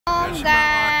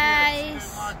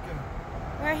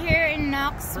We're here in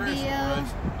Knoxville.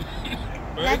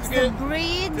 That's the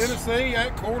bridge. Tennessee,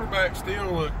 that quarterback still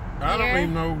look. I don't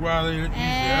even know why they didn't use the other.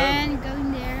 And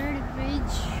going there, the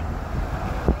bridge.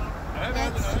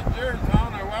 That's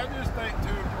Geritano. I just think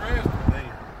too impressed with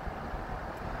him.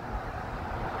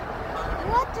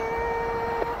 Water.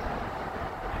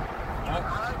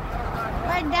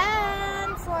 We're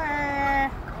done for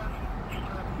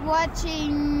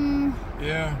watching.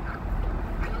 Yeah.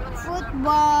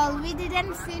 Football. We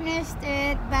didn't finish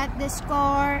it, but the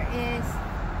score is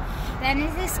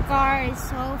Tennessee's score is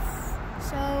so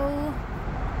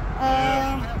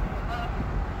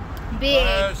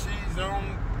big. She's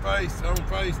on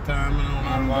FaceTime and on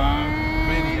our live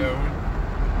video.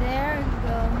 There we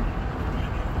go.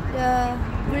 The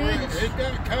bridge. It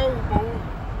got cold, boy.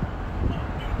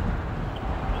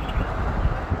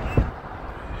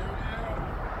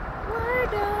 We're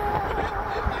done.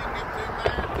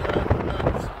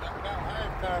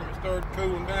 It started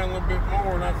cooling down a little bit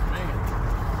more, and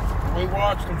we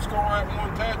watched them score that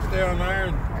one touchdown there.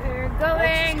 And we're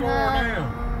going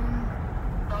home.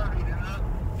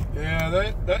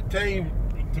 Yeah, that team,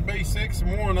 to be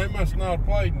 6-1, they must not have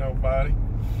played nobody.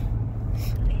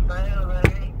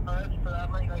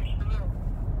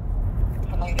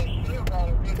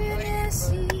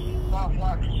 Tennessee.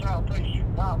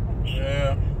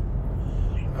 Yeah.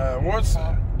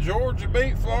 Georgia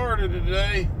beat Florida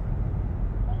today.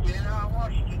 Yeah, I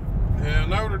watched it. Yeah,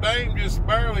 Notre Dame just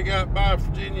barely got by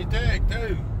Virginia Tech,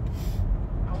 too.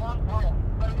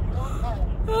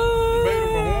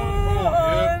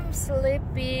 I'm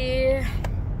sleepy.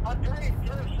 I tell you,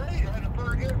 Tennessee had a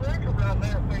pretty good record out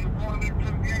there. They won their 2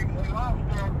 games. They lost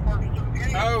their first 2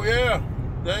 games. Oh, yeah.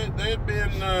 They'd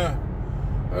been,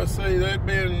 let's see, they'd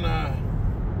been,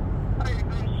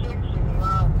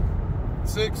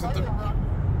 6 and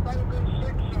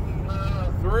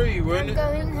 3, wasn't it? I'm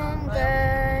going home,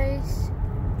 guys.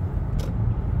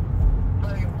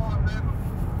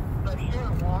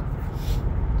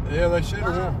 Yeah, they should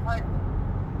have won.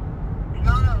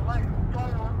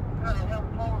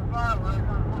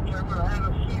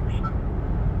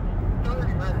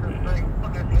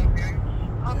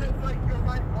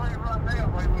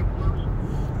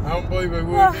 I don't believe they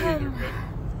would either,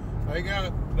 but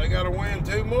they got to win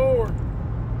 2 more.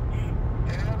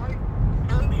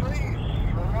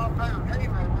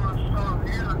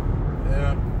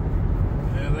 Yeah,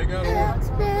 they got to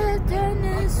win.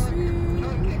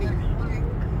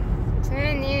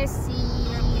 Tennessee.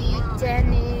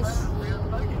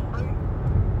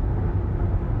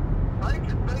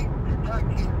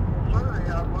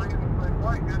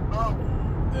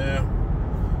 Yeah.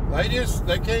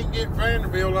 They can't get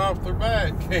Vanderbilt off their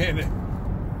back, can they?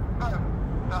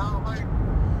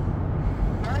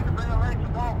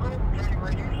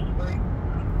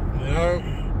 No.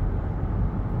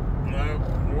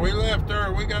 We left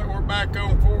there. We're back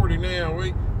on 40 now.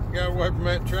 We got away from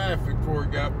that traffic before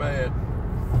it got bad.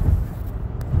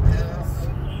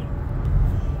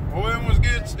 Well, them was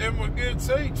good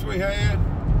seats we had.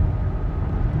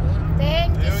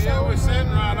 Thank you so we're much.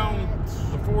 sitting right on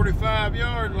the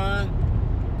 45-yard line.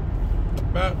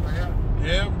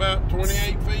 About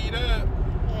 28 feet up.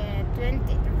 Yeah,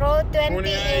 row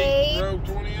 28. Row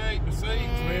 28, the seats,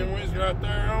 man, we was right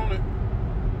there on it.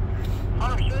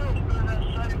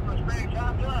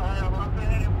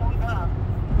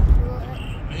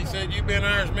 He said you've been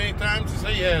there as many times as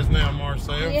he has now,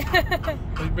 Marcel. Yeah.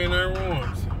 He's been there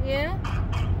once. Yeah.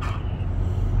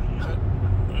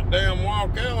 That damn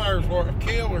walk out there's what a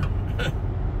killer.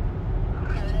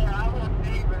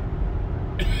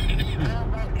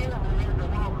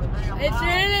 It's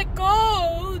really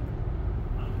cold.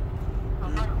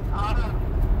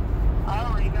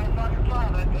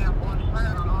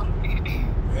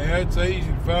 Yeah, it's easy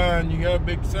to find. You got a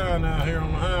big sign out here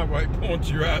on the highway points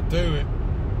you right to it.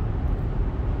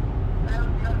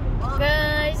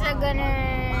 Guys, I'm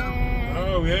gonna...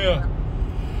 Oh, yeah.